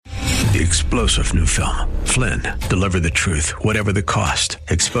The explosive new film, Flynn, deliver the truth, whatever the cost,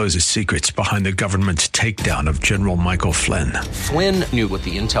 exposes secrets behind the government's takedown of General Michael Flynn. Flynn knew what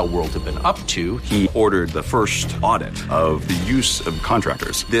the intel world had been up to. He ordered the first audit of the use of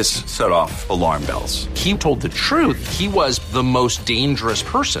contractors. This set off alarm bells. He told the truth. He was the most dangerous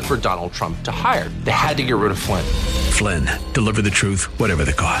person for Donald Trump to hire. They had to get rid of Flynn. Flynn, deliver the truth, whatever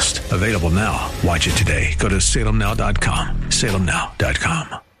the cost. Available now. Watch it today. Go to salemnow.com.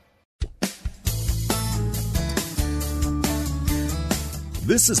 salemnow.com.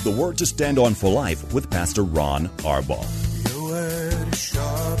 This is the Word to Stand On for Life with Pastor Ron Arbaugh. Your word is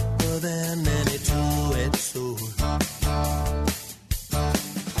sharper than any two-edged sword,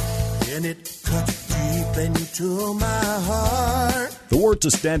 and it cuts deep into my heart. The Word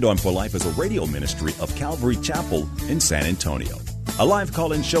to Stand On for Life is a radio ministry of Calvary Chapel in San Antonio. A live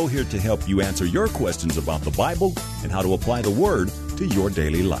call-in show here to help you answer your questions about the Bible and how to apply the Word to your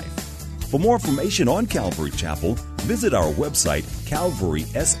daily life. For more information on Calvary Chapel, visit our website,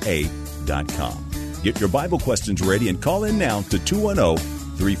 calvarysa.com. Get your Bible questions ready and call in now to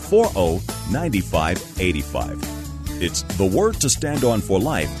 210-340-9585. It's The Word to Stand On for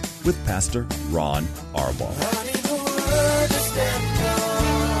Life with Pastor Ron Arbaugh.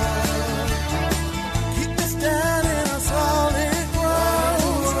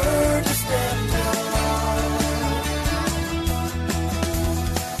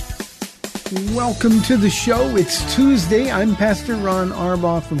 Welcome to the show. It's Tuesday. I'm Pastor Ron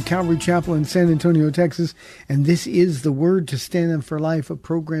Arbaugh from Calvary Chapel in San Antonio, Texas, and this is The Word to Stand On for Life, a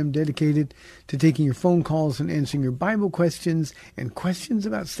program dedicated to taking your phone calls and answering your Bible questions and questions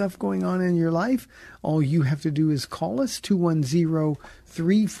about stuff going on in your life. All you have to do is call us,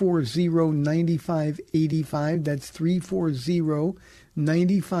 210-340-9585. That's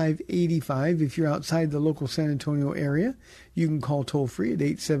 340-9585. If you're outside the local San Antonio area, you can call toll-free at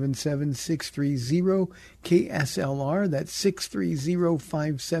 877-630-KSLR. That's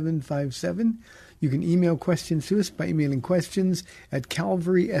 630-5757. You can email questions to us by emailing questions at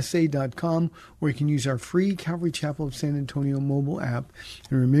calvarysa.com, or you can use our free Calvary Chapel of San Antonio mobile app.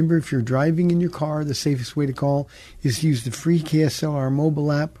 And remember, if you're driving in your car, the safest way to call is to use the free KSLR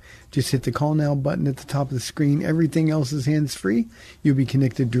mobile app. Just hit the Call Now button at the top of the screen. Everything else is hands-free. You'll be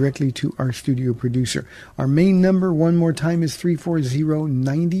connected directly to our studio producer. Our main number, one more time, is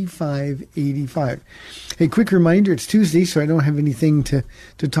 340-9585. Hey, quick reminder, it's Tuesday, so I don't have anything to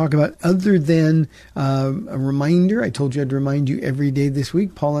talk about other than a reminder. I told you I'd remind you every day this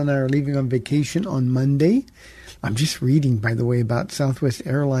week. Paul and I are leaving on vacation on Monday. I'm just reading, by the way, about Southwest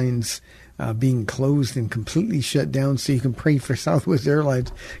Airlines being closed and completely shut down, so you can pray for Southwest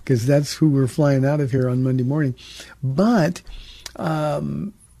Airlines, because that's who we're flying out of here on Monday morning. But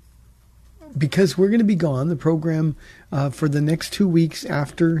because we're going to be gone, the program for the next 2 weeks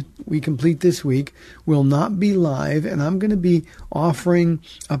after we complete this week will not be live, and I'm going to be offering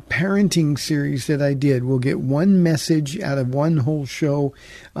a parenting series that I did. We'll get one message out of one whole show,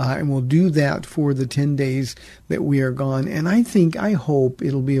 and we'll do that for the 10 days that we are gone. And I hope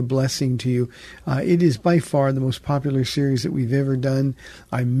it'll be a blessing to you. It is by far the most popular series that we've ever done.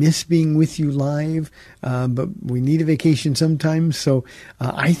 I miss being with you live, but we need a vacation sometimes, so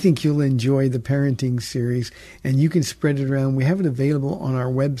I think you'll enjoy the parenting series, and you can spread it around. We have it available on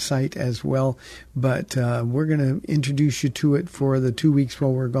our website as well, but we're going to introduce you to it for the 2 weeks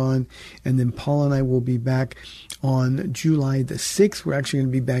while we're gone, and then Paul and I will be back on July the 6th. We're actually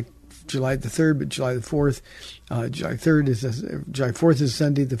going to be back July the 3rd, but July the 4th. July 4th is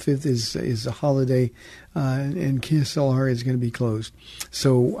Sunday, the 5th is a holiday, and KSLR is going to be closed.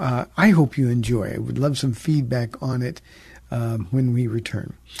 So I hope you enjoy. I would love some feedback on it when we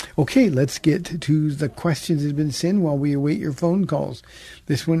return. Okay, let's get to the questions that have been sent while we await your phone calls.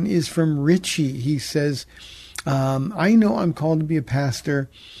 This one is from Richie. He says, I know I'm called to be a pastor,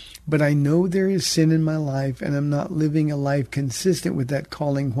 but I know there is sin in my life, and I'm not living a life consistent with that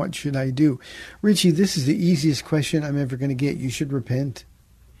calling. What should I do? Richie, this is the easiest question I'm ever going to get. You should repent.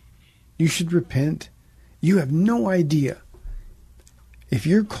 You should repent. You have no idea. If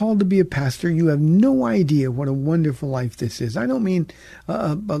you're called to be a pastor, you have no idea what a wonderful life this is. I don't mean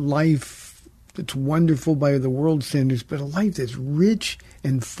a life that's wonderful by the world standards, but a life that's rich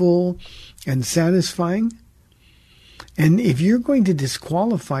and full and satisfying. And if you're going to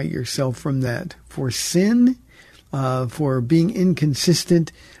disqualify yourself from that for sin, for being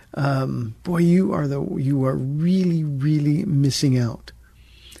inconsistent, boy, you are really, really missing out.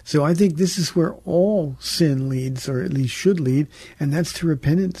 So I think this is where all sin leads, or at least should lead, and that's to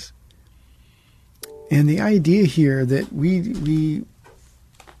repentance. And the idea here that we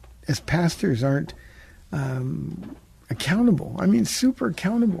as pastors aren't accountable. I mean, super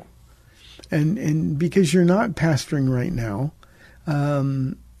accountable. And because you're not pastoring right now,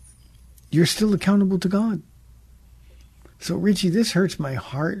 you're still accountable to God. So, Richie, this hurts my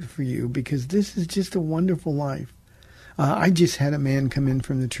heart for you because this is just a wonderful life. I just had a man come in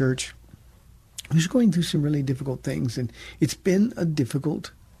from the church who's going through some really difficult things, and it's been a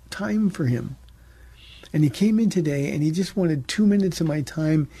difficult time for him. And he came in today, and he just wanted 2 minutes of my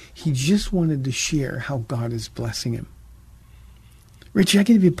time. He just wanted to share how God is blessing him. Richie, I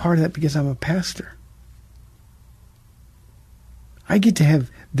get to be a part of that because I'm a pastor. I get to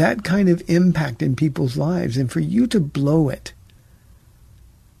have that kind of impact in people's lives. And for you to blow it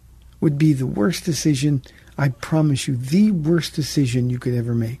would be the worst decision, I promise you, the worst decision you could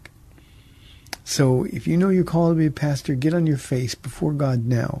ever make. So if you know you're called to be a pastor, get on your face before God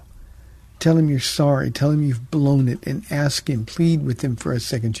now. Tell him you're sorry. Tell him you've blown it and ask him, plead with him for a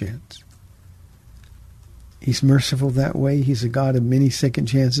second chance. He's merciful that way. He's a God of many second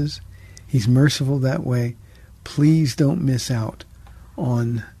chances. He's merciful that way. Please don't miss out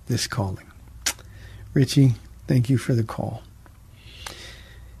on this calling. Richie, thank you for the call.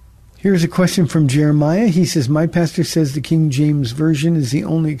 Here's a question from Jeremiah. He says, my pastor says the King James Version is the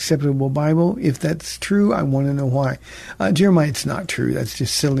only acceptable Bible. If that's true, I want to know why. Jeremiah, it's not true. That's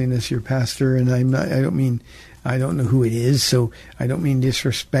just silliness, your pastor. And I don't know who it is, so I don't mean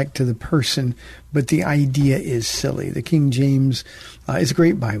disrespect to the person, but the idea is silly. The King James is a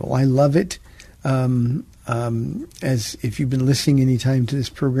great Bible. I love it. As if you've been listening any time to this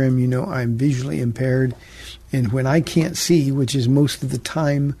program, you know I'm visually impaired. And when I can't see, which is most of the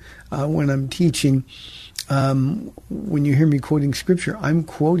time when I'm teaching, when you hear me quoting Scripture, I'm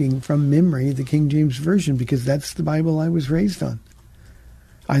quoting from memory the King James Version because that's the Bible I was raised on.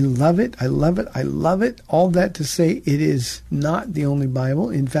 I love it. I love it. I love it. All that to say it is not the only Bible.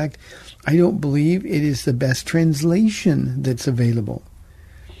 In fact, I don't believe it is the best translation that's available.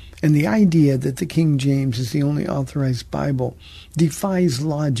 And the idea that the King James is the only authorized Bible defies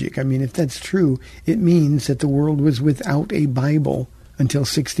logic. I mean, if that's true, it means that the world was without a Bible until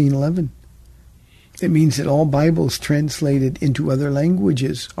 1611. It means that all Bibles translated into other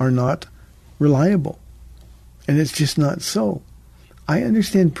languages are not reliable. And it's just not so. I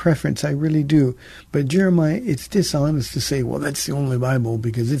understand preference, I really do. But Jeremiah, it's dishonest to say, well, that's the only Bible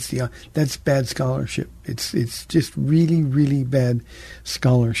because that's bad scholarship. It's just really, really bad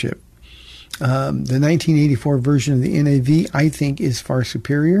scholarship. The 1984 version of the NIV, I think, is far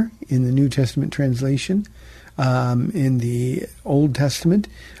superior in the New Testament translation. In the Old Testament,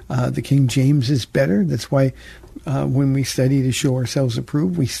 the King James is better. That's why when we study to show ourselves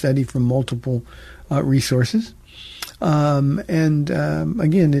approved, we study from multiple resources.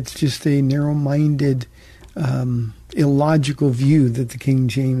 Again, it's just a narrow-minded, illogical view that the King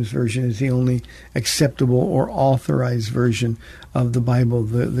James Version is the only acceptable or authorized version of the Bible.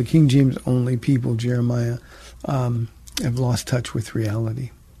 The King James only people, Jeremiah, have lost touch with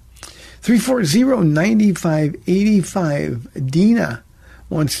reality. 340-9585. Dina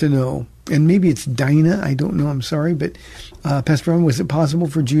wants to know, and maybe it's Dinah, I don't know, I'm sorry, but Pastor Ron, was it possible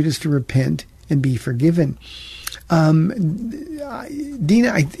for Judas to repent and be forgiven?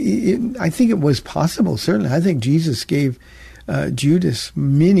 Dina, I think it was possible, certainly. I think Jesus gave Judas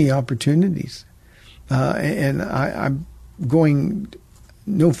many opportunities. And I'm going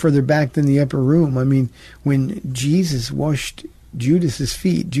no further back than the upper room. I mean, when Jesus washed Judas's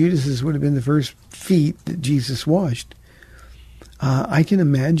feet, Judas's would have been the first feet that Jesus washed. I can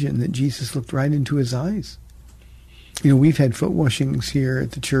imagine that Jesus looked right into his eyes. You know, we've had foot washings here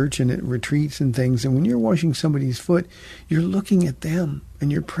at the church and at retreats and things. And when you're washing somebody's foot, you're looking at them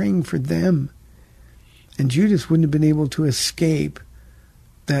and you're praying for them. And Judas wouldn't have been able to escape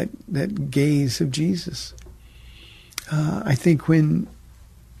that gaze of Jesus. I think when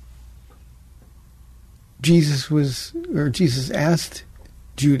Jesus asked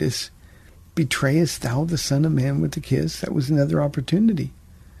Judas, betrayest thou the Son of Man with a kiss? That was another opportunity.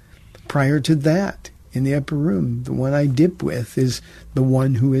 Prior to that, in the upper room, the one I dip with is the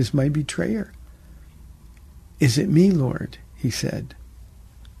one who is my betrayer. Is it me, Lord? He said.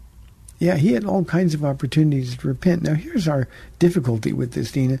 Yeah, he had all kinds of opportunities to repent. Now, here's our difficulty with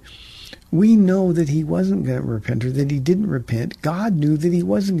this, Dina. We know that he wasn't going to repent or that he didn't repent. God knew that he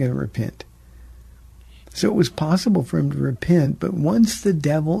wasn't going to repent. So it was possible for him to repent, but once the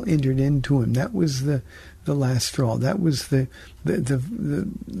devil entered into him, that was the last straw. That was the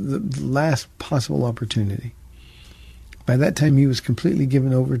last possible opportunity. By that time, he was completely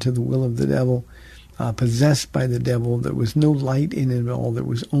given over to the will of the devil, possessed by the devil. There was no light in it at all. There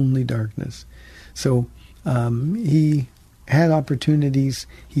was only darkness. So he had opportunities,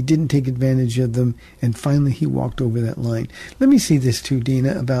 he didn't take advantage of them, and finally he walked over that line. Let me say this too,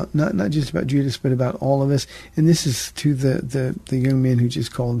 Dina, about not just about Judas, but about all of us. And this is to the young man who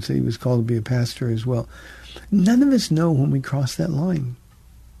just called and said he was called to be a pastor as well. None of us know when we cross that line.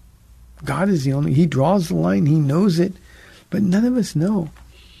 God is the only, he draws the line, he knows it, but none of us know.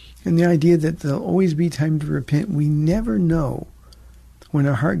 And the idea that there'll always be time to repent, we never know when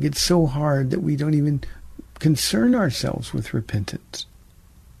our heart gets so hard that we don't even concern ourselves with repentance.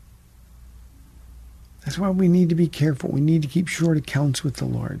 That's why we need to be careful. We need to keep short accounts with the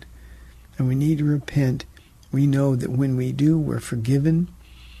Lord. And we need to repent. We know that when we do, we're forgiven.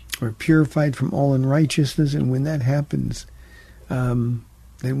 We're purified from all unrighteousness. And when that happens, then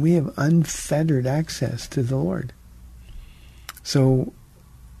we have unfettered access to the Lord. So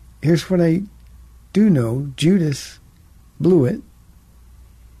here's what I do know. Judas blew it.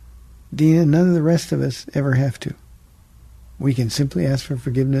 Dina, none of the rest of us ever have to. We can simply ask for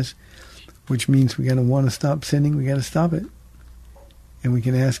forgiveness, which means we got to want to stop sinning. We got to stop it. And we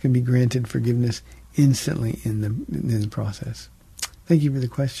can ask and be granted forgiveness instantly in the process. Thank you for the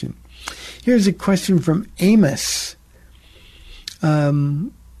question. Here's a question from Amos.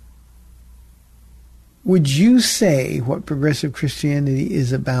 Would you say what progressive Christianity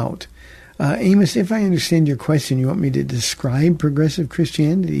is about? Amos, if I understand your question, you want me to describe progressive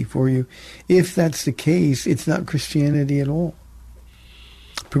Christianity for you. If that's the case, it's not Christianity at all.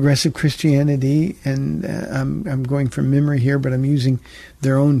 Progressive Christianity, and I'm going from memory here, but I'm using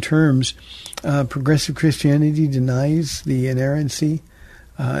their own terms. Progressive Christianity denies the inerrancy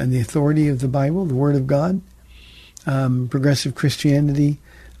and the authority of the Bible, the Word of God. Progressive Christianity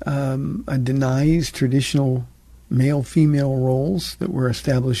denies traditional male-female roles that were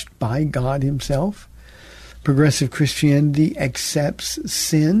established by God himself. Progressive Christianity accepts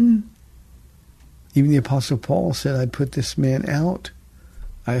sin. Even the Apostle Paul said, I put this man out.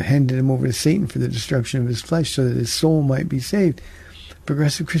 I handed him over to Satan for the destruction of his flesh so that his soul might be saved.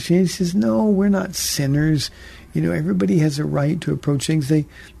 Progressive Christianity says, no, we're not sinners. You know, everybody has a right to approach things. They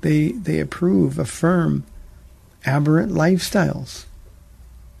affirm aberrant lifestyles.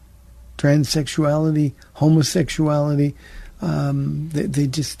 Transsexuality, homosexuality,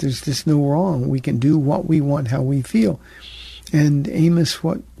 there's just no wrong. We can do what we want, how we feel. And Amos,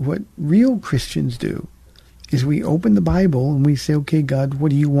 what real Christians do is we open the Bible and we say, okay, God, what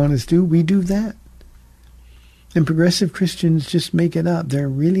do you want us to do? We do that. And progressive Christians just make it up. They're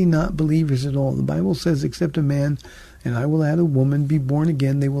really not believers at all. The Bible says, except a man, and I will add a woman, be born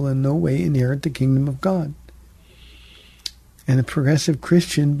again, they will in no way inherit the kingdom of God. And a progressive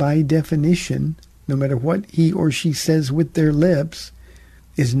Christian, by definition, no matter what he or she says with their lips,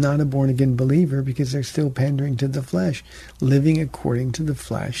 is not a born-again believer because they're still pandering to the flesh, living according to the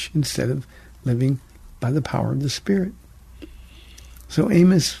flesh instead of living by the power of the Spirit. So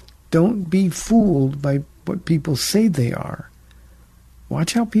Amos, don't be fooled by what people say they are.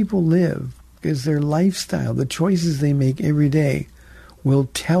 Watch how people live, because their lifestyle, the choices they make every day, will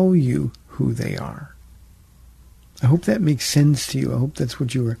tell you who they are. I hope that makes sense to you. I hope that's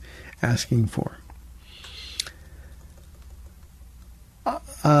what you were asking for.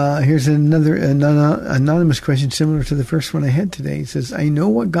 Here's another anonymous question similar to the first one I had today. It says, I know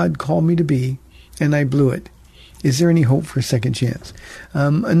what God called me to be, and I blew it. Is there any hope for a second chance?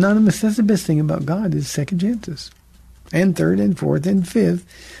 Anonymous, that's the best thing about God is second chances. And third and fourth and fifth.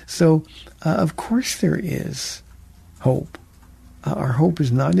 So, of course there is hope. Our hope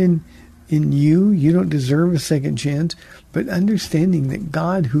is not in you. You don't deserve a second chance, but understanding that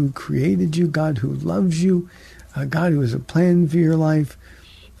God who created you, God who loves you, God who has a plan for your life,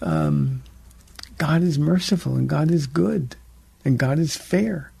 God is merciful and God is good and God is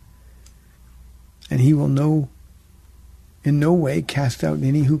fair. And he will in no way cast out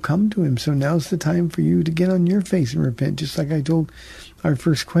any who come to him. So now's the time for you to get on your face and repent. Just like I told our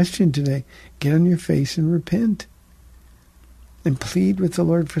first question today, get on your face and repent. And plead with the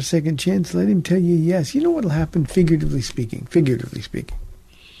Lord for a second chance. Let him tell you yes. You know what will happen, figuratively speaking?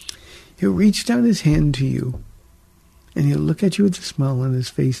 He'll reach down his hand to you, and he'll look at you with a smile on his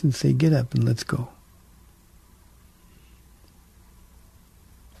face and say, get up and let's go.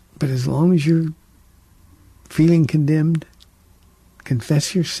 But as long as you're feeling condemned,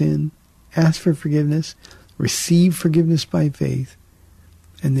 confess your sin, ask for forgiveness, receive forgiveness by faith,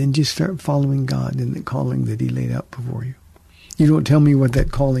 and then just start following God in the calling that he laid out before you. You don't tell me what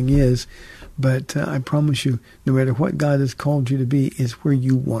that calling is, but I promise you, no matter what God has called you to be, is where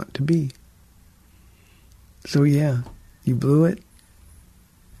you want to be. So yeah, you blew it.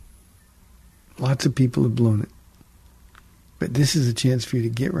 Lots of people have blown it. But this is a chance for you to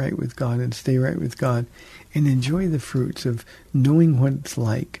get right with God and stay right with God and enjoy the fruits of knowing what it's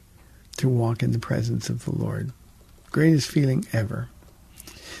like to walk in the presence of the Lord. Greatest feeling ever.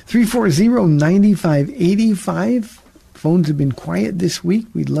 340-9585. Phones have been quiet this week.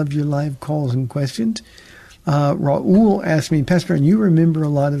 We'd love your live calls and questions. Raul asked me, Pastor, you remember a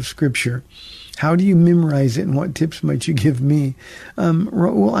lot of Scripture. How do you memorize it, and what tips might you give me?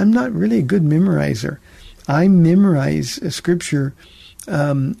 Raul, I'm not really a good memorizer. I memorize Scripture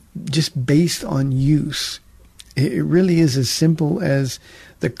just based on use. It really is as simple as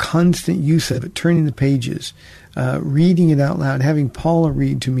the constant use of it, turning the pages, reading it out loud, having Paula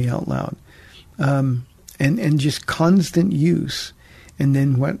read to me out loud, and just constant use. And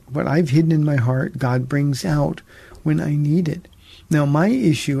then what I've hidden in my heart, God brings out when I need it. Now, my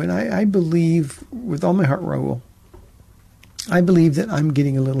issue, and I believe with all my heart, Raul, I believe that I'm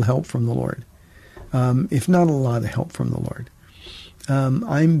getting a little help from the Lord, if not a lot of help from the Lord.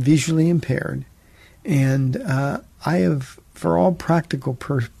 I'm visually impaired, and I have, for all practical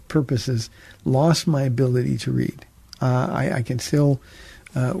purposes, lost my ability to read. I can still,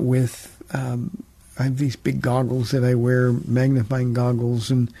 I have these big goggles that I wear, magnifying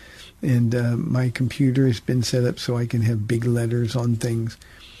goggles, and my computer has been set up so I can have big letters on things.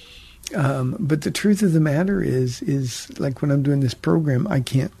 But the truth of the matter is like when I'm doing this program, I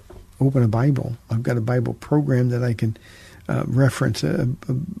can't open a Bible. I've got a Bible program that I can reference a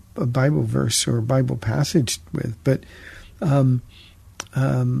Bible verse or a Bible passage with. But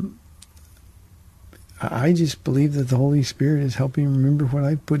I just believe that the Holy Spirit is helping me remember what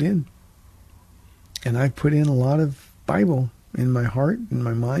I've put in. And I've put in a lot of Bible in my heart, in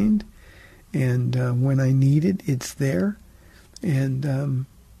my mind. And when I need it, it's there. And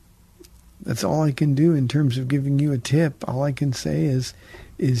that's all I can do in terms of giving you a tip. All I can say is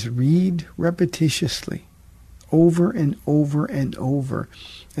read repetitiously, over and over and over.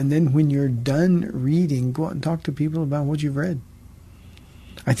 And then when you're done reading, go out and talk to people about what you've read.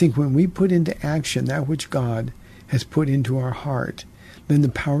 I think when we put into action that which God has put into our heart, then the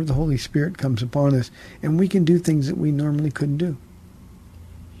power of the Holy Spirit comes upon us, and we can do things that we normally couldn't do.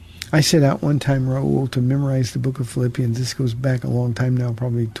 I set out one time, Raul, to memorize the book of Philippians. This goes back a long time now,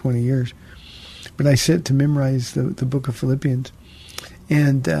 probably 20 years. But I set to memorize the book of Philippians.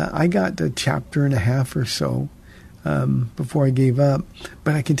 And I got a chapter and a half or so before I gave up.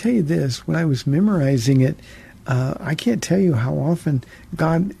 But I can tell you this, when I was memorizing it, I can't tell you how often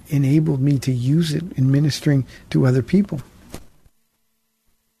God enabled me to use it in ministering to other people.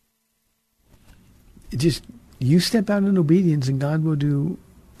 Just, you step out in obedience and God will do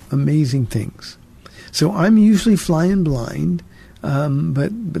amazing things. So I'm usually flying blind,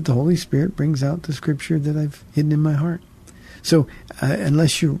 but the Holy Spirit brings out the Scripture that I've hidden in my heart. So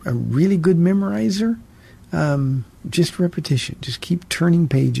unless you're a really good memorizer, just repetition. Just keep turning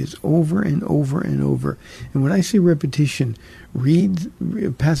pages over and over and over. And when I say repetition, read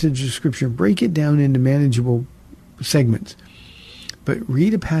a passage of Scripture, break it down into manageable segments. But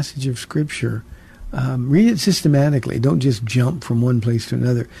read a passage of Scripture. Read it systematically. Don't just jump from one place to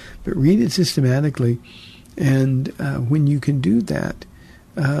another, but read it systematically. And when you can do that,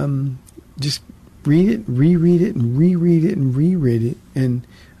 just read it, reread it, and reread it, and reread it. And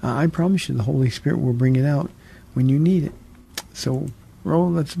I promise you the Holy Spirit will bring it out when you need it. So,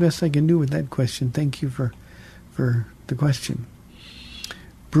 Raul, that's the best I can do with that question. Thank you for the question.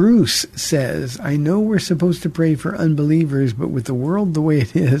 Bruce says, I know we're supposed to pray for unbelievers, but with the world the way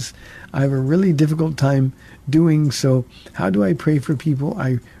it is, I have a really difficult time doing so. How do I pray for people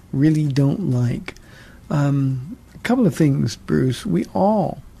I really don't like? A couple of things, Bruce. We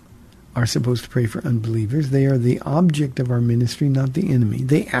all are supposed to pray for unbelievers. They are the object of our ministry, not the enemy.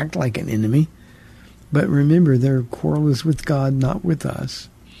 They act like an enemy. But remember, their quarrel is with God, not with us.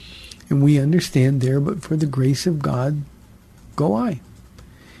 And we understand there, but for the grace of God, go I.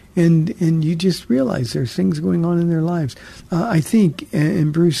 And you just realize there's things going on in their lives. I think,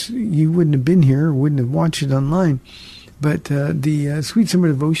 and Bruce, you wouldn't have been here or wouldn't have watched it online, but the Sweet Summer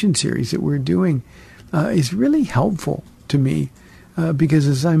Devotion series that we're doing is really helpful to me because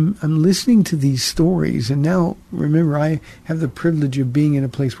as I'm listening to these stories, and now, remember, I have the privilege of being in a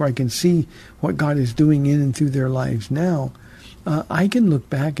place where I can see what God is doing in and through their lives now, I can look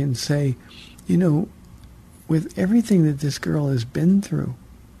back and say, you know, with everything that this girl has been through,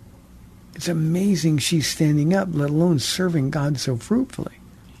 it's amazing she's standing up, let alone serving God so fruitfully.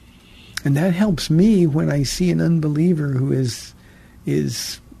 And that helps me when I see an unbeliever who is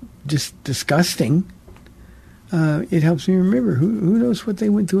just disgusting. It helps me remember who knows what they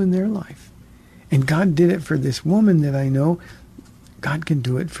went through in their life. And God did it for this woman that I know. God can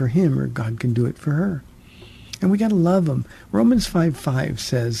do it for him, or God can do it for her. And we got to love them. Romans 5:5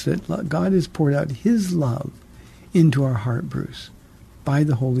 says that God has poured out his love into our heart, Bruce, by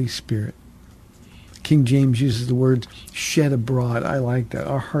the Holy Spirit. King James uses the word shed abroad. I like that.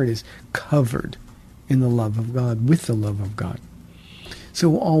 Our heart is covered in the love of God, with the love of God.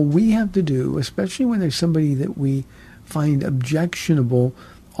 So all we have to do, especially when there's somebody that we find objectionable,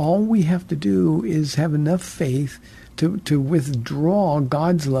 all we have to do is have enough faith to withdraw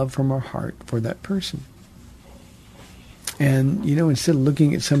God's love from our heart for that person. And, instead of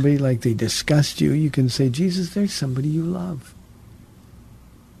looking at somebody like they disgust you, you can say, Jesus, there's somebody you love.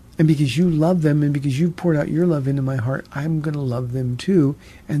 And because you love them and because you poured out your love into my heart, I'm going to love them too.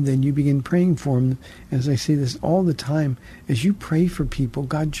 And then you begin praying for them. As I say this all the time, as you pray for people,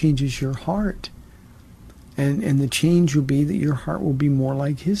 God changes your heart. And the change will be that your heart will be more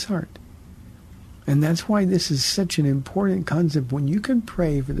like his heart. And that's why this is such an important concept. When you can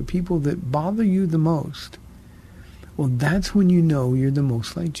pray for the people that bother you the most, well, that's when you know you're the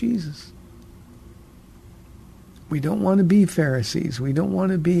most like Jesus. We don't want to be Pharisees. We don't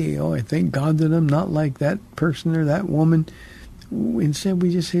want to be, I thank God that I'm not like that person or that woman. Instead,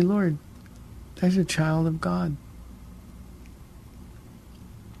 we just say, Lord, there's a child of God.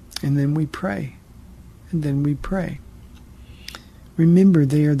 And then we pray. And then we pray. Remember,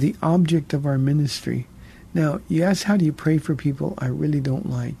 they are the object of our ministry. Now, you ask, how do you pray for people I really don't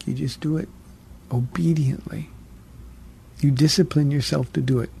like? You just do it obediently. You discipline yourself to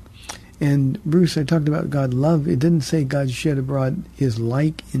do it. And Bruce, I talked about God love. It didn't say God shed abroad his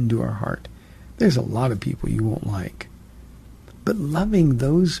like into our heart. There's a lot of people you won't like. But loving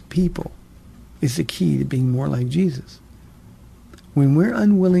those people is the key to being more like Jesus. When we're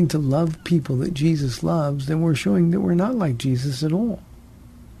unwilling to love people that Jesus loves, then we're showing that we're not like Jesus at all.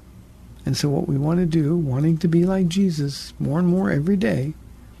 And so what we want to do, wanting to be like Jesus more and more every day,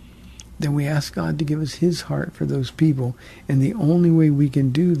 then we ask God to give us his heart for those people. And the only way we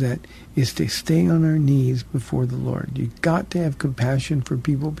can do that is to stay on our knees before the Lord. You've got to have compassion for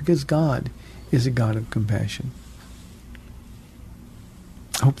people because God is a God of compassion.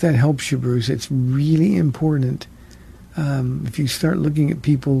 I hope that helps you, Bruce. It's really important. If you start looking at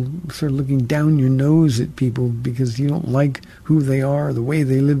people, start looking down your nose at people because you don't like who they are, the way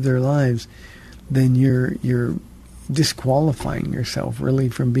they live their lives, then you're disqualifying yourself really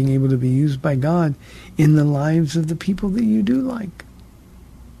from being able to be used by God in the lives of the people that you do like.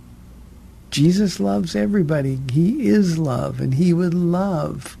 Jesus loves everybody. He is love, and he would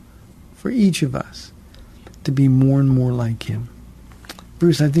love for each of us to be more and more like him.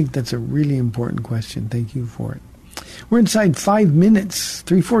 Bruce, I think that's a really important question. Thank you for it. We're inside 5 minutes.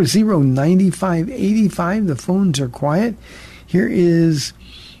 340-9585. The phones are quiet. Here is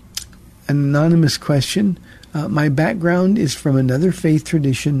an anonymous question. My background is from another faith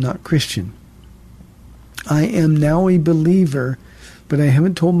tradition, not Christian. I am now a believer, but I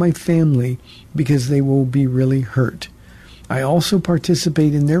haven't told my family because they will be really hurt. I also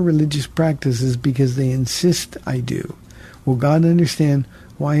participate in their religious practices because they insist I do. Will God understand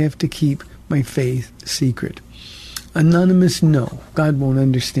why I have to keep my faith secret? Anonymous, no. God won't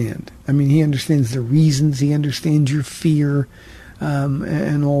understand. I mean, he understands the reasons. He understands your fear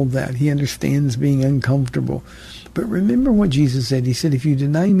and all that. He understands being uncomfortable. But remember what Jesus said. He said, if you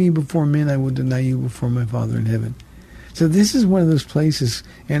deny me before men, I will deny you before my Father in heaven. So this is one of those places,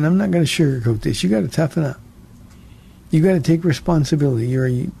 and I'm not going to sugarcoat this. You got to toughen up. You got to take responsibility. You're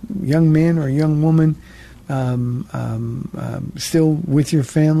a young man or a young woman still with your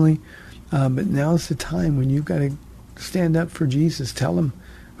family, but now's the time when you've got to stand up for Jesus. Tell him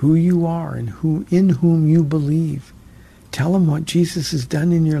who you are and in whom you believe. Tell him what Jesus has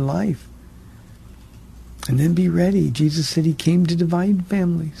done in your life. And then be ready. Jesus said he came to divide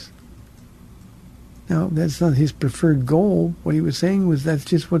families. Now, that's not his preferred goal. What he was saying was that's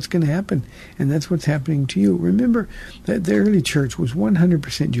just what's going to happen. And that's what's happening to you. Remember that the early church was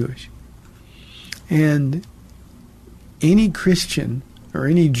 100% Jewish. And any Christian or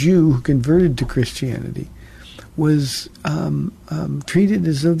any Jew who converted to Christianity was treated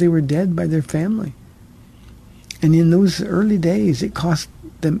as though they were dead by their family. And in those early days, it cost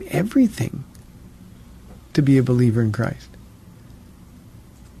them everything to be a believer in Christ.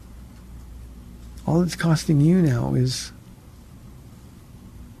 All it's costing you now is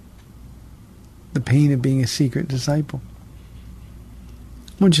the pain of being a secret disciple.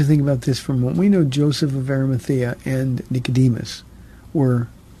 I want you to think about this for a moment. We know Joseph of Arimathea and Nicodemus were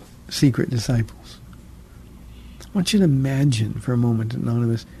secret disciples. I want you to imagine for a moment,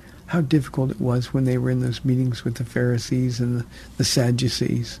 Anonymous, how difficult it was when they were in those meetings with the Pharisees and the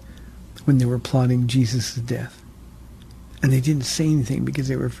Sadducees, when they were plotting Jesus' death. And they didn't say anything because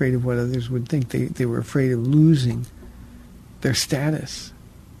they were afraid of what others would think. They were afraid of losing their status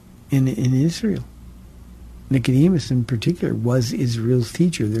in Israel. Nicodemus, in particular, was Israel's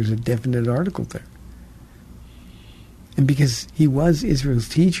teacher. There's a definite article there. And because he was Israel's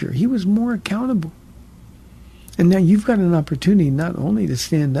teacher, he was more accountable. And now you've got an opportunity not only to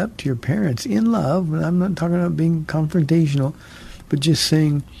stand up to your parents in love, and I'm not talking about being confrontational, but just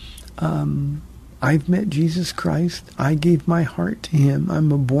saying, I've met Jesus Christ. I gave my heart to him.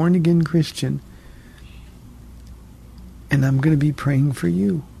 I'm a born-again Christian. And I'm going to be praying for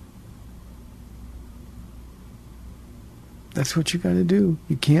you. That's what you got to do.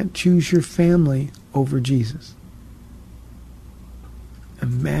 You can't choose your family over Jesus.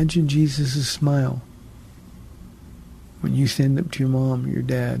 Imagine Jesus' smile when you stand up to your mom or your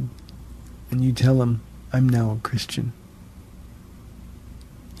dad and you tell them, I'm now a Christian.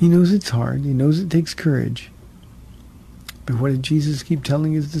 He knows it's hard. He knows it takes courage. But what did Jesus keep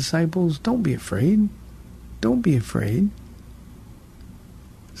telling his disciples? Don't be afraid. Don't be afraid.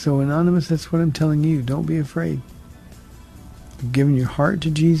 So, Anonymous, that's what I'm telling you. Don't be afraid. You've given your heart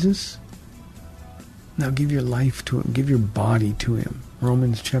to Jesus. Now give your life to him. Give your body to him.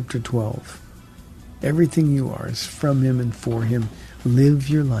 Romans chapter 12. Everything you are is from him and for him. Live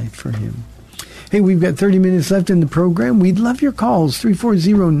your life for him. Hey, we've got 30 minutes left in the program. We'd love your calls,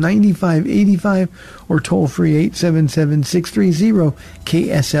 340-9585 or toll-free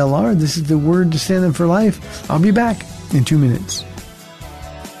 877-630-KSLR. This is the Word to Stand Up for Life. I'll be back in 2 minutes.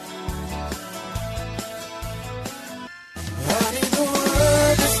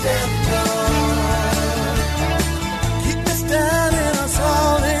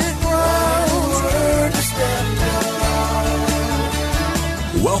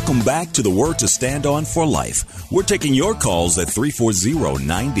 Welcome back to the Word to Stand On for Life. We're taking your calls at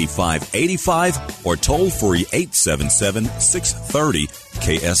 340-9585 or toll-free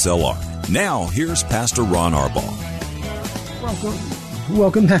 877-630-KSLR. Now, here's Pastor Ron Arbaugh.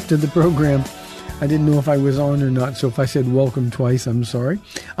 Welcome back to the program. I didn't know if I was on or not, so if I said welcome twice, I'm sorry.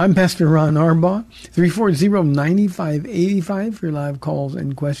 I'm Pastor Ron Arbaugh, 340-9585 for your live calls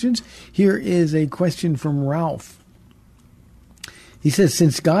and questions. Here is a question from Ralph. He says,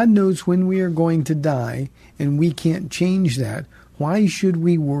 since God knows when we are going to die and we can't change that, why should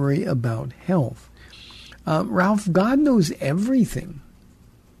we worry about health? Ralph, God knows everything.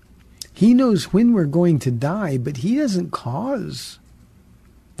 He knows when we're going to die, but he doesn't cause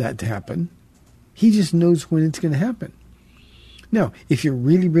that to happen. He just knows when it's going to happen. Now, if you're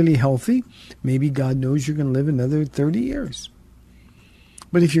really, really healthy, maybe God knows you're going to live another 30 years.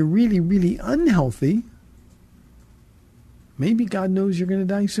 But if you're really, really unhealthy, maybe God knows you're going to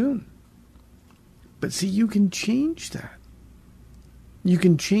die soon. But see, you can change that. You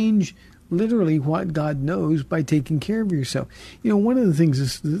can change literally what God knows by taking care of yourself. You know, one of the things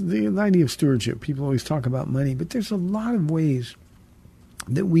is the idea of stewardship. People always talk about money, but there's a lot of ways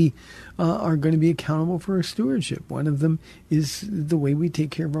that we are going to be accountable for our stewardship. One of them is the way we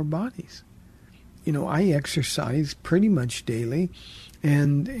take care of our bodies. You know, I exercise pretty much daily,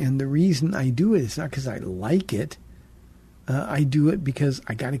 and the reason I do it is not because I like it. I do it because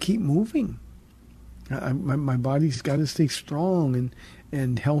I got to keep moving. My body's got to stay strong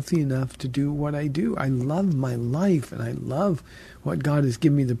and healthy enough to do what I do. I love my life, and I love what God has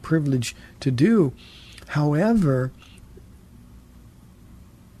given me the privilege to do. However,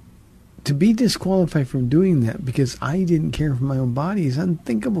 to be disqualified from doing that because I didn't care for my own body is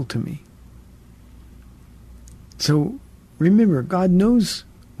unthinkable to me. So remember, God knows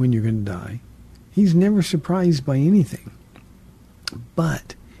when you're going to die. He's never surprised by anything.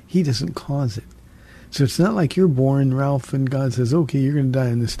 But he doesn't cause it. So it's not like you're born, Ralph, and God says, okay, you're going to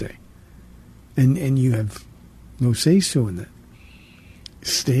die on this day. And you have no say-so in that.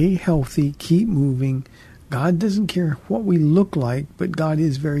 Stay healthy, keep moving. God doesn't care what we look like, but God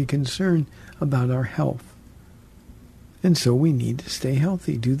is very concerned about our health. And so we need to stay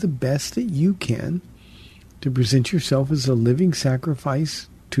healthy. Do the best that you can to present yourself as a living sacrifice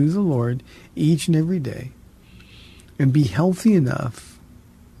to the Lord each and every day. And be healthy enough,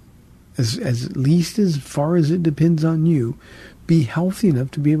 as at least as far as it depends on you, be healthy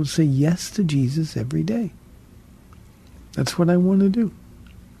enough to be able to say yes to Jesus every day. That's what I want to do.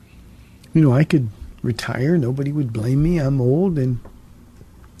 You know, I could retire. Nobody would blame me. I'm old, and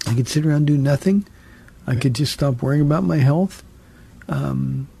I could sit around and do nothing. I could just stop worrying about my health.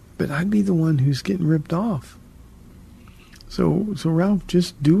 But I'd be the one who's getting ripped off. So Ralph,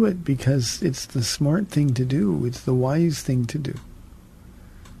 just do it because it's the smart thing to do. It's the wise thing to do.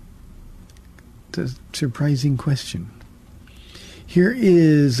 It's a surprising question. Here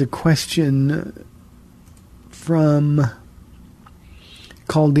is a question from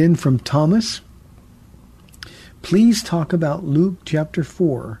called in from Thomas. Please talk about Luke chapter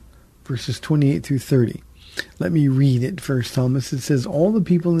 4, verses 28 through 30. Let me read it first, Thomas. It says, all the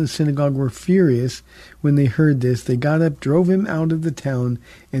people in the synagogue were furious when they heard this. They got up, drove him out of the town,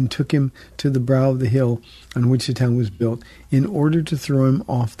 and took him to the brow of the hill on which the town was built, in order to throw him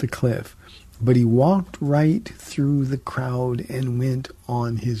off the cliff. But he walked right through the crowd and went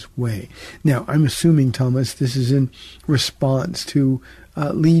on his way. Now, I'm assuming, Thomas, this is in response to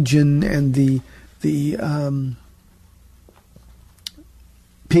Legion and the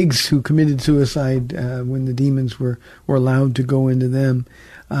pigs who committed suicide when the demons were allowed to go into them.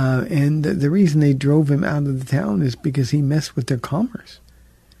 And the reason they drove him out of the town is because he messed with their commerce.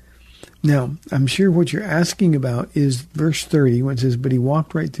 Now, I'm sure what you're asking about is verse 30, when it says, but he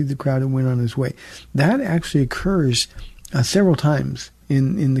walked right through the crowd and went on his way. That actually occurs several times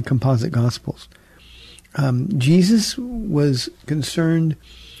in the composite Gospels. Jesus was concerned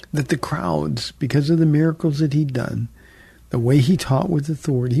that the crowds, because of the miracles that he'd done, the way he taught with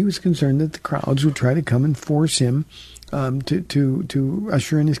authority, he was concerned that the crowds would try to come and force him to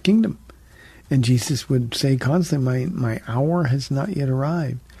usher in his kingdom. And Jesus would say constantly, my hour has not yet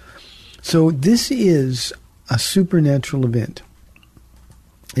arrived. So this is a supernatural event.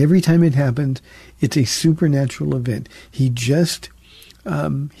 Every time it happens, it's a supernatural event. He just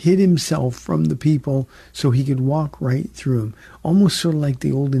hid himself from the people so he could walk right through them. Almost sort of like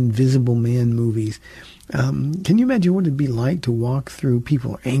the old Invisible Man movies. Can you imagine what it'd be like to walk through?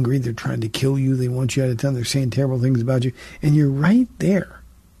 People are angry. They're trying to kill you. They want you out of town. They're saying terrible things about you. And you're right there.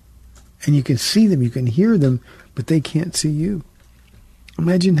 And you can see them. You can hear them. But they can't see you.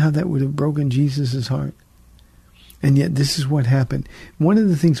 Imagine how that would have broken Jesus' heart. And yet this is what happened. One of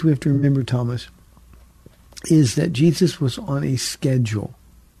the things we have to remember, Thomas, is that Jesus was on a schedule.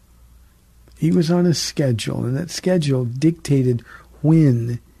 He was on a schedule, and that schedule dictated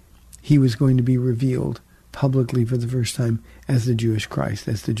when he was going to be revealed publicly for the first time as the Jewish Christ,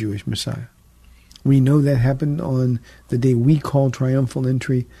 as the Jewish Messiah. We know that happened on the day we call Triumphal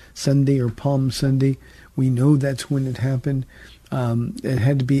Entry Sunday or Palm Sunday. We know that's when it happened. It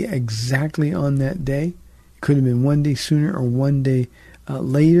had to be exactly on that day. It could have been one day sooner or one day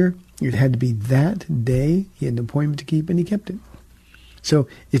later. It had to be that day. He had an appointment to keep, and he kept it. So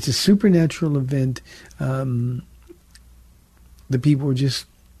it's a supernatural event. The people were just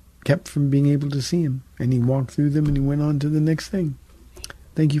kept from being able to see him, and he walked through them, and he went on to the next thing.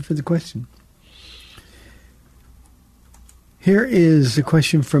 Thank you for the question. Here is a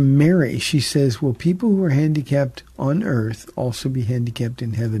question from Mary. She says, will people who are handicapped on earth also be handicapped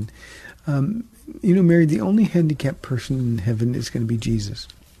in heaven? Mary, the only handicapped person in heaven is going to be Jesus.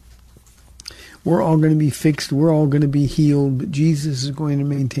 We're all going to be fixed. We're all going to be healed. But Jesus is going to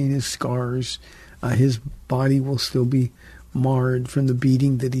maintain his scars. His body will still be marred from the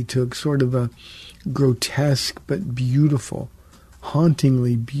beating that he took. Sort of a grotesque but beautiful,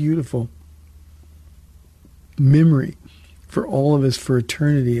 hauntingly beautiful memory for all of us for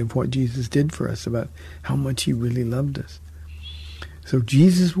eternity of what Jesus did for us, about how much he really loved us. So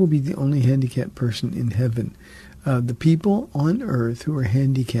Jesus will be the only handicapped person in heaven. The people on earth who are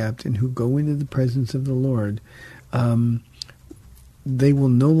handicapped and who go into the presence of the Lord, they will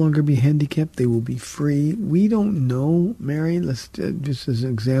no longer be handicapped. They will be free. We don't know, Mary, let's just as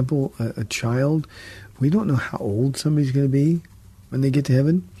an example, a child, we don't know how old somebody's going to be when they get to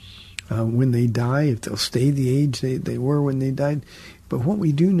heaven. When they die, if they'll stay the age they were when they died. But what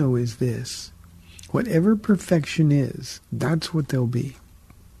we do know is this. Whatever perfection is, that's what they'll be.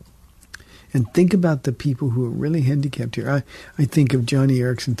 And think about the people who are really handicapped here. I think of Johnny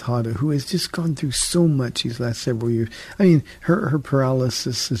Erickson Tada, who has just gone through so much these last several years. I mean, her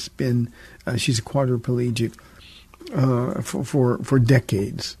paralysis has been, she's a quadriplegic for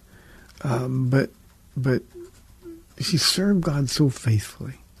decades. But she served God so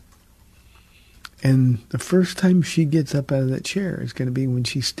faithfully. And the first time she gets up out of that chair is going to be when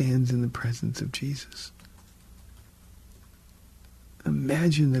she stands in the presence of Jesus.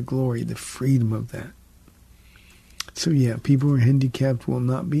 Imagine the glory, the freedom of that. So yeah, people who are handicapped will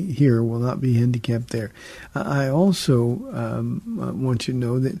not be here, will not be handicapped there. I also want you to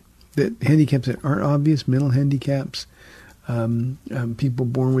know that handicaps that aren't obvious, mental handicaps, people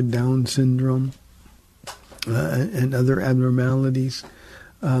born with Down syndrome and other abnormalities,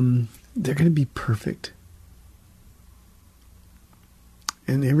 they're going to be perfect.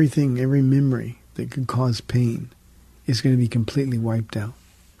 And everything, every memory that could cause pain is going to be completely wiped out.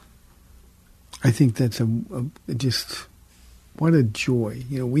 I think that's just, what a joy.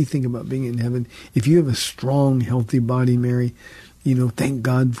 We think about being in heaven. If you have a strong, healthy body, Mary, thank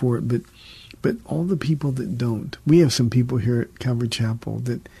God for it. But all the people that don't, we have some people here at Calvary Chapel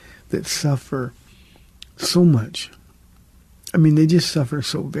that suffer so much. I mean, they just suffer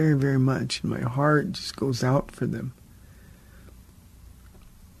so very, very much. And my heart just goes out for them.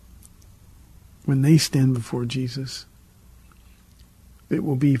 When they stand before Jesus, it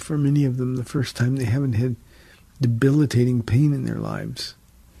will be for many of them the first time they haven't had debilitating pain in their lives.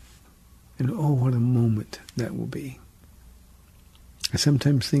 And oh, what a moment that will be. I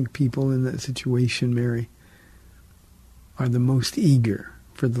sometimes think people in that situation, Mary, are the most eager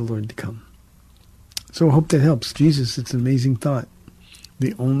for the Lord to come. So I hope that helps. Jesus, it's an amazing thought.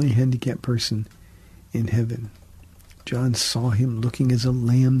 The only handicapped person in heaven. John saw him looking as a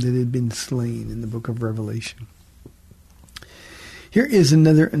lamb that had been slain in the book of Revelation. Here is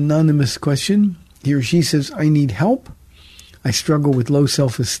another anonymous question. He or she says, I need help. I struggle with low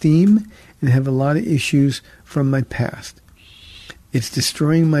self-esteem and have a lot of issues from my past. It's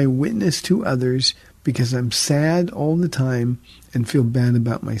destroying my witness to others because I'm sad all the time and feel bad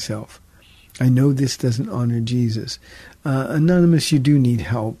about myself. I know this doesn't honor Jesus. Anonymous, you do need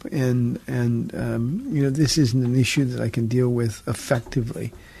help, and this isn't an issue that I can deal with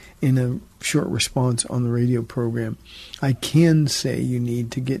effectively in a short response on the radio program. I can say you need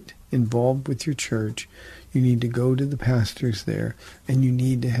to get involved with your church. You need to go to the pastors there, and you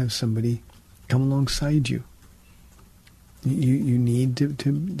need to have somebody come alongside you. You need to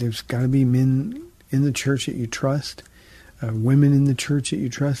there's got to be men in the church that you trust, women in the church that you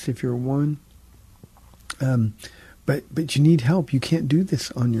trust if you're one. But you need help. You can't do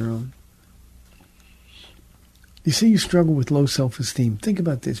this on your own. You say you struggle with low self-esteem. Think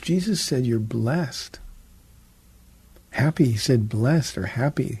about this. Jesus said you're blessed. Happy, he said blessed or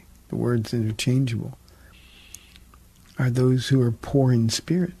happy. The word's interchangeable. Are those who are poor in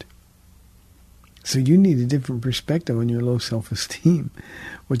spirit. So you need a different perspective on your low self-esteem.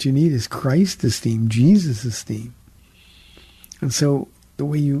 What you need is Christ's esteem, Jesus' esteem. And so the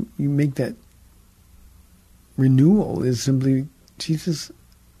way you make that renewal is simply, Jesus,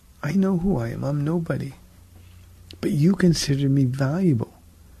 I know who I am. I'm nobody. But you consider me valuable.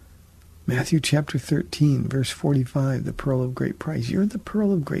 Matthew chapter 13, verse 45, the pearl of great price. You're the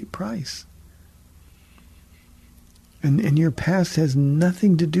pearl of great price. And your past has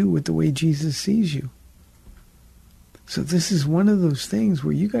nothing to do with the way Jesus sees you. So this is one of those things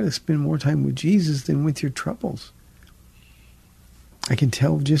where you got to spend more time with Jesus than with your troubles. I can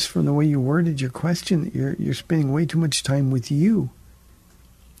tell just from the way you worded your question that you're spending way too much time with you.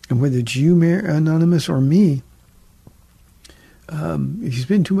 And whether it's you, Anonymous, or me, if you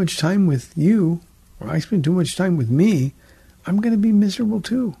spend too much time with you, or I spend too much time with me, I'm going to be miserable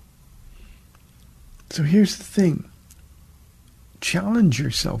too. So here's the thing. Challenge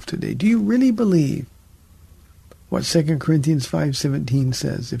yourself today. Do you really believe what 2 Corinthians 5:17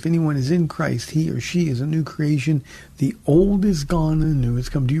 says? If anyone is in Christ, he or she is a new creation. The old is gone and the new has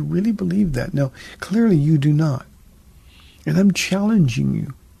come. Do you really believe that? No, clearly you do not. And I'm challenging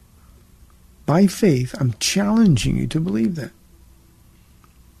you. By faith, I'm challenging you to believe that.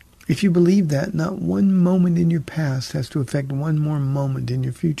 If you believe that, not one moment in your past has to affect one more moment in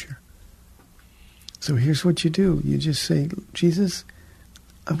your future. So here's what you do. You just say, Jesus,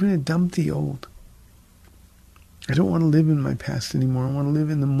 I'm going to dump the old. I don't want to live in my past anymore. I want to live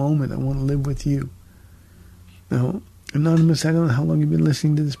in the moment. I want to live with you. Now, Anonymous, I don't know how long you've been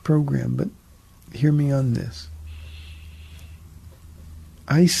listening to this program, but hear me on this.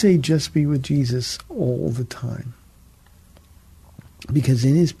 I say just be with Jesus all the time. Because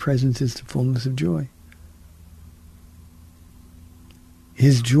in his presence is the fullness of joy.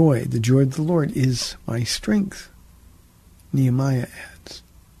 His joy, the joy of the Lord, is my strength. Nehemiah adds.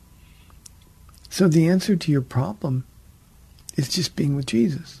 So the answer to your problem is just being with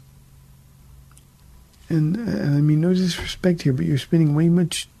Jesus. And I mean, no disrespect here, but you're spending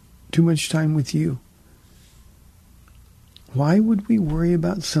too much time with you. Why would we worry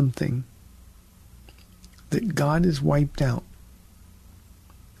about something that God has wiped out?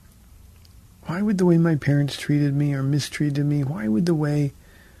 Why would the way my parents treated me or mistreated me, why would the way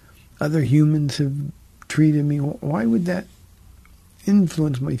other humans have treated me, why would that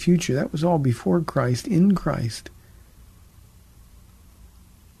influence my future? That was all before Christ, in Christ.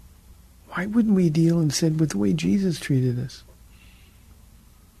 Why wouldn't we deal instead with the way Jesus treated us?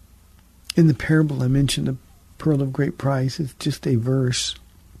 In the parable I mentioned, the pearl of great price, it's just a verse.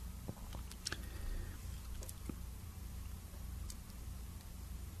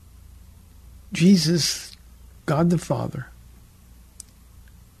 Jesus, God the Father,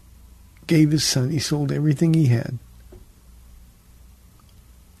 gave his son. He sold everything he had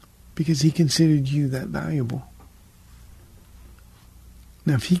because he considered you that valuable.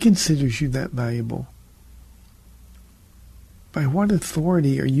 Now, if he considers you that valuable, by what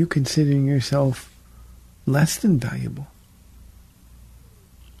authority are you considering yourself less than valuable?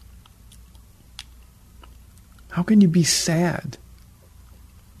 How can you be sad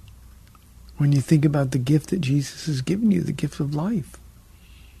when you think about the gift that Jesus has given you, the gift of life?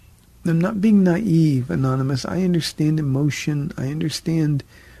 I'm not being naive, Anonymous. I understand emotion. I understand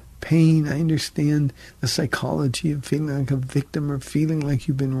pain. I understand the psychology of feeling like a victim or feeling like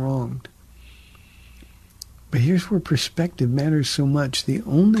you've been wronged. But here's where perspective matters so much. The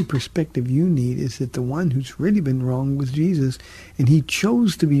only perspective you need is that the one who's really been wronged was Jesus, and he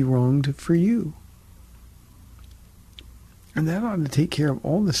chose to be wronged for you. And that ought to take care of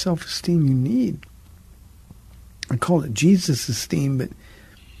all the self-esteem you need. I call it Jesus' esteem, but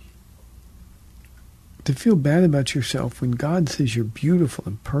to feel bad about yourself when God says you're beautiful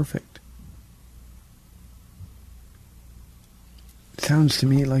and perfect, it sounds to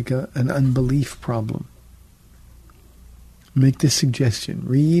me like an unbelief problem. Make this suggestion.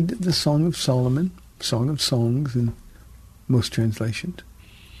 Read the Song of Solomon, Song of Songs in most translations.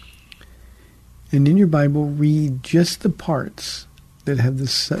 And in your Bible, read just the parts that have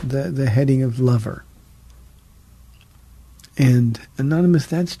the heading of lover. And Anonymous,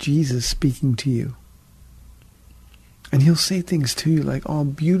 that's Jesus speaking to you. And he'll say things to you like, "Oh,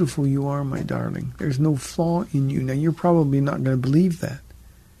 beautiful you are, my darling. There's no flaw in you." Now, you're probably not going to believe that.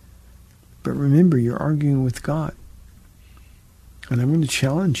 But remember, you're arguing with God. And I'm going to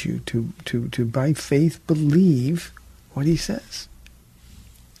challenge you to by faith, believe what he says.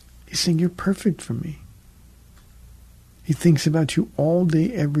 He's saying, "You're perfect for me." He thinks about you all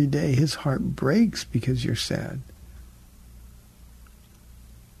day, every day. His heart breaks because you're sad.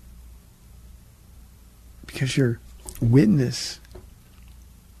 Because your witness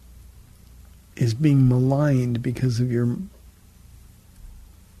is being maligned because of your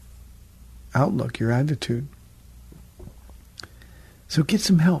outlook, your attitude. So get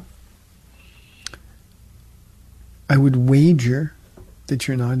some help. I would wager that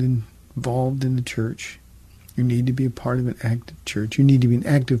you're not involved in the church. You need to be a part of an active church. You need to be an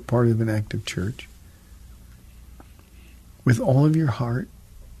active part of an active church. With all of your heart,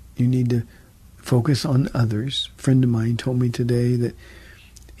 you need to focus on others. A friend of mine told me today that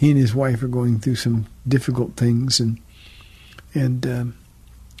he and his wife are going through some difficult things, and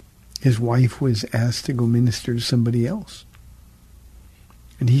his wife was asked to go minister to somebody else.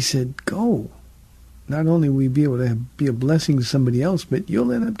 And he said, "Go. Not only will you be able to be a blessing to somebody else, but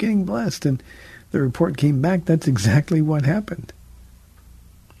you'll end up getting blessed." And the report came back, that's exactly what happened.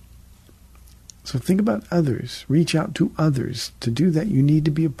 So think about others. Reach out to others. To do that, you need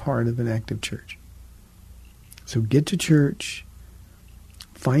to be a part of an active church. So get to church.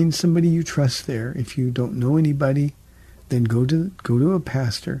 Find somebody you trust there. If you don't know anybody, then go to a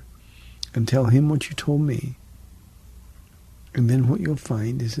pastor and tell him what you told me. And then what you'll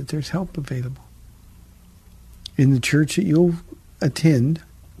find is that there's help available. In the church that you'll attend,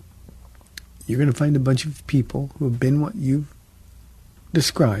 you're going to find a bunch of people who have been what you've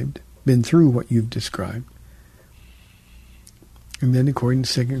described, been through what you've described. And then according to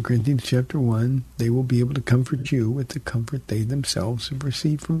 2 Corinthians chapter 1, they will be able to comfort you with the comfort they themselves have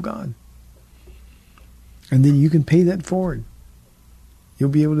received from God. And then you can pay that forward. You'll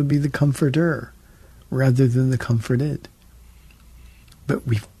be able to be the comforter rather than the comforted. But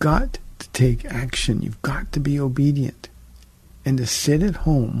we've got to take action. You've got to be obedient. And to sit at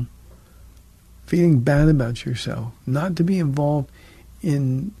home feeling bad about yourself, not to be involved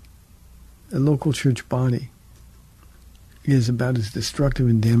in a local church body, is about as destructive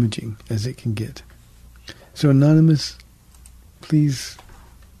and damaging as it can get. So Anonymous, please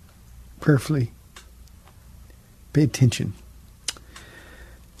prayerfully pay attention.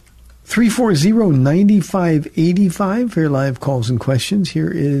 340-9585 for your live calls and questions. Here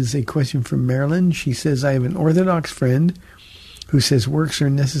is a question from Marilyn. She says, "I have an Orthodox friend who says works are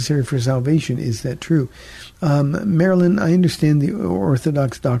necessary for salvation. Is that true?" Marilyn, I understand the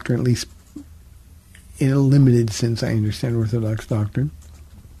Orthodox doctrine, at least in a limited sense. I understand Orthodox doctrine.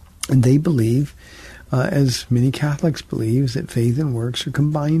 And they believe, as many Catholics believe, that faith and works are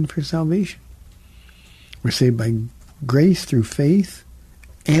combined for salvation. We're saved by grace through faith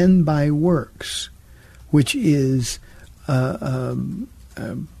and by works, which is it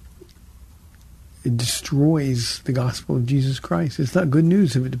destroys the gospel of Jesus Christ. It's not good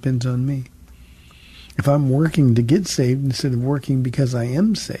news if it depends on me. If I'm working to get saved instead of working because I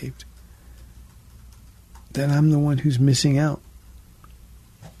am saved, then I'm the one who's missing out.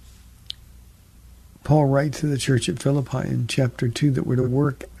 Paul writes to the church at Philippi in chapter 2 that we're to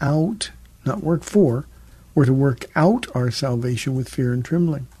work out, not work for, or to work out our salvation with fear and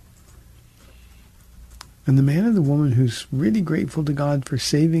trembling. And the man or the woman who's really grateful to God for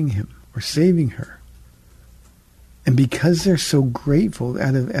saving him or saving her, and because they're so grateful,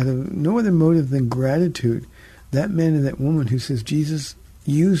 out of no other motive than gratitude, that man and that woman who says, Jesus,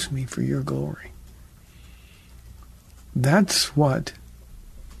 use me for your glory. That's what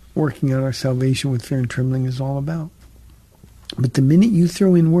working out our salvation with fear and trembling is all about. But the minute you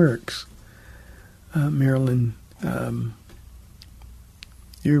throw in works, Marilyn,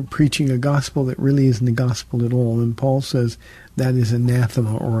 you're preaching a gospel that really isn't the gospel at all. And Paul says that is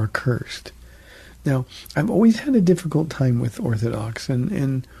anathema or accursed. Now, I've always had a difficult time with Orthodox,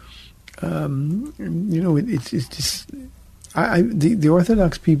 and it's just the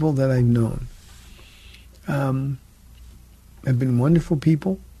Orthodox people that I've known have been wonderful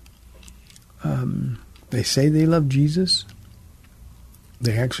people. They say they love Jesus.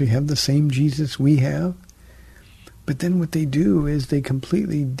 They actually have the same Jesus we have. But then what they do is they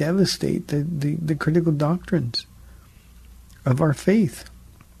completely devastate the critical doctrines of our faith.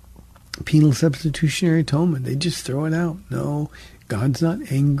 Penal substitutionary atonement, they just throw it out. No, God's not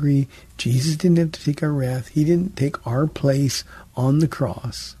angry. Jesus didn't have to take our wrath. He didn't take our place on the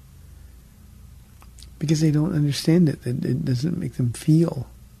cross. Because they don't understand it. It doesn't make them feel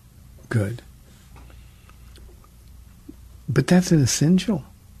good. But that's an essential.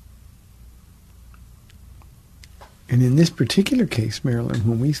 And in this particular case, Marilyn,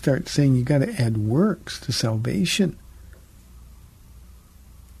 when we start saying you got to add works to salvation,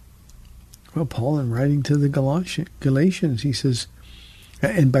 well, Paul, in writing to the Galatians, he says,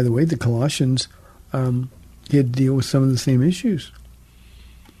 and by the way, the Colossians, he had to deal with some of the same issues.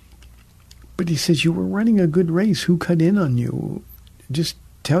 But he says, you were running a good race. Who cut in on you? Just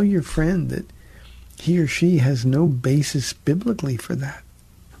tell your friend that he or she has no basis biblically for that.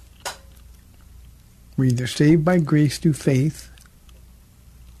 We're either saved by grace through faith,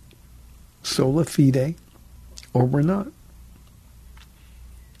 sola fide, or we're not.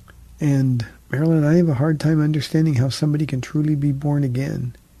 And Marilyn, I have a hard time understanding how somebody can truly be born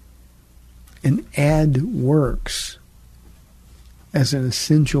again and add works as an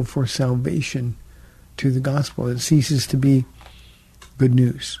essential for salvation to the gospel. It ceases to be good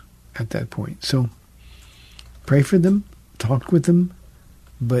news at that point. So pray for them, talk with them,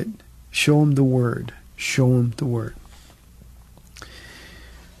 but show them the Word. Show them the Word.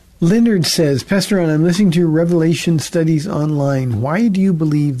 Leonard says, Pastor Ron, I'm listening to your Revelation studies online. Why do you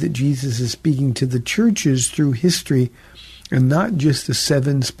believe that Jesus is speaking to the churches through history and not just the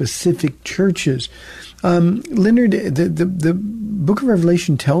 7 specific churches? Leonard, the book of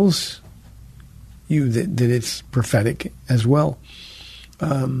Revelation tells you that it's prophetic as well.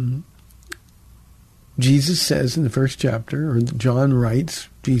 Jesus says in the first chapter, or John writes,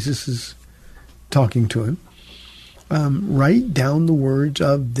 Jesus is talking to him, write down the words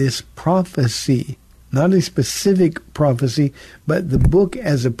of this prophecy, not a specific prophecy, but the book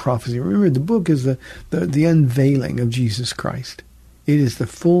as a prophecy. Remember, the book is the unveiling of Jesus Christ. It is the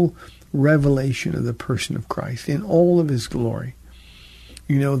full revelation of the person of Christ in all of his glory.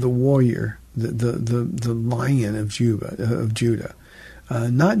 You know, the warrior, the lion of Judah,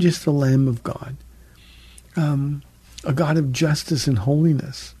 not just the Lamb of God, a God of justice and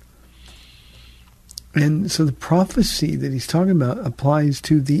holiness. And so the prophecy that he's talking about applies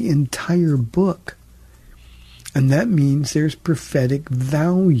to the entire book. And that means there's prophetic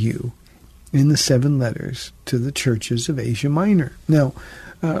value in the 7 letters to the churches of Asia Minor. Now,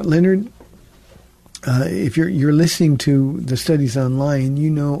 Leonard, if you're listening to the studies online, you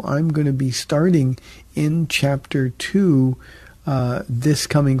know I'm going to be starting in chapter 2 this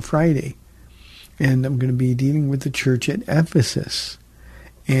coming Friday. And I'm going to be dealing with the church at Ephesus.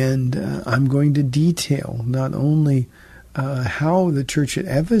 And I'm going to detail not only how the church at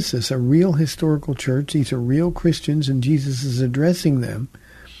Ephesus, a real historical church, these are real Christians and Jesus is addressing them,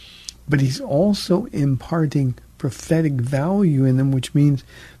 but he's also imparting prophetic value in them, which means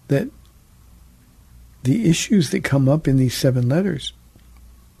that the issues that come up in these 7 letters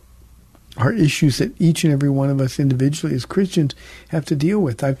are issues that each and every one of us individually as Christians have to deal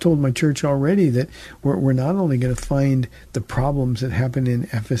with. I've told my church already that we're not only going to find the problems that happen in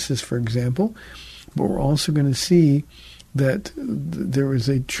Ephesus, for example, but we're also going to see that there was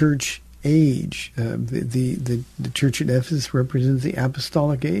a church age. The church at Ephesus represents the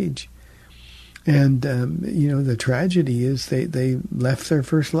apostolic age. And, the tragedy is they left their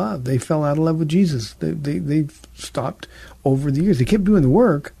first love. They fell out of love with Jesus. They stopped over the years. They kept doing the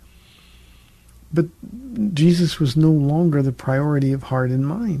work, but Jesus was no longer the priority of heart and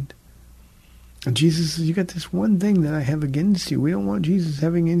mind. And Jesus says, you got this one thing that I have against you. We don't want Jesus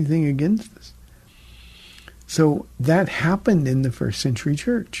having anything against us. So that happened in the first century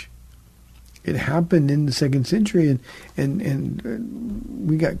church. It happened in the second century, and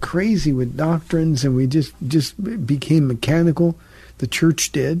we got crazy with doctrines, and we just became mechanical. The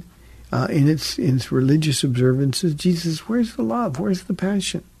church did in its religious observances. Jesus, where's the love? Where's the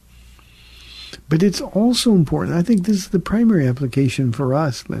passion? But it's also important. I think this is the primary application for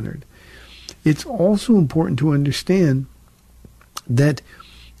us, Leonard. It's also important to understand that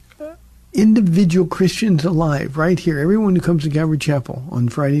individual Christians alive, right here, everyone who comes to Calvary Chapel on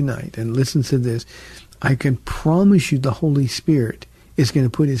Friday night and listens to this, I can promise you the Holy Spirit is going to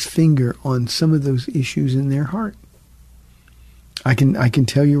put his finger on some of those issues in their heart. I can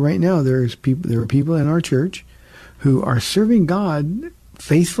tell you right now, there are people in our church who are serving God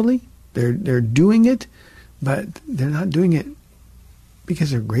faithfully. They're doing it, but they're not doing it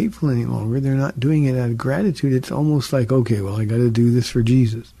because they're grateful any longer. They're not doing it out of gratitude. It's almost like, okay, well, I got to do this for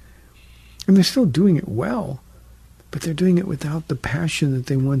Jesus. And they're still doing it well, but they're doing it without the passion that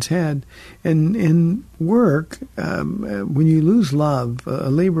they once had. And in work, when you lose love, a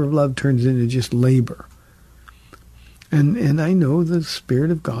labor of love turns into just labor. And I know the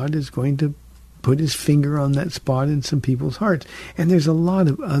Spirit of God is going to put his finger on that spot in some people's hearts. And there's a lot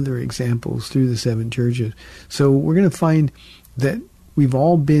of other examples through the 7 churches. So we're going to find that we've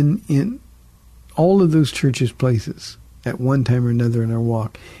all been in all of those churches' places at one time or another in our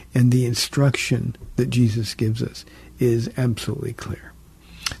walk. And the instruction that Jesus gives us is absolutely clear.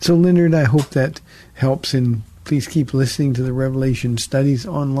 So, Leonard, I hope that helps, and please keep listening to the Revelation studies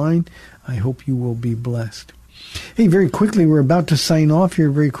online. I hope you will be blessed. Hey, very quickly, we're about to sign off here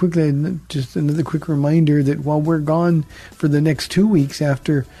very quickly. Just another quick reminder that while we're gone for the next 2 weeks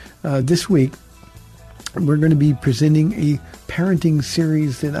after this week, we're going to be presenting a parenting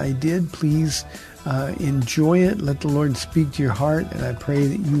series that I did. Please enjoy it. Let the Lord speak to your heart, and I pray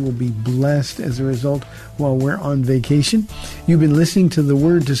that you will be blessed as a result while we're on vacation. You've been listening to The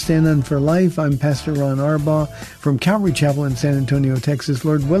Word to Stand On for Life. I'm Pastor Ron Arbaugh from Calvary Chapel in San Antonio, Texas.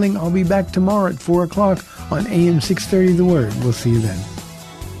 Lord willing, I'll be back tomorrow at 4 o'clock on AM 630 The Word. We'll see you then.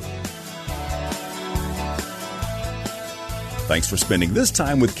 Thanks for spending this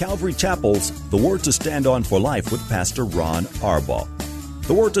time with Calvary Chapel's The Word to Stand On for Life with Pastor Ron Arbaugh.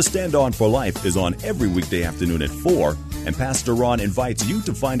 The Word to Stand On for Life is on every weekday afternoon at 4, and Pastor Ron invites you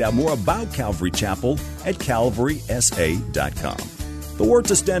to find out more about Calvary Chapel at calvarysa.com. The Word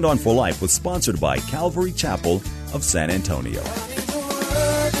to Stand On for Life was sponsored by Calvary Chapel of San Antonio.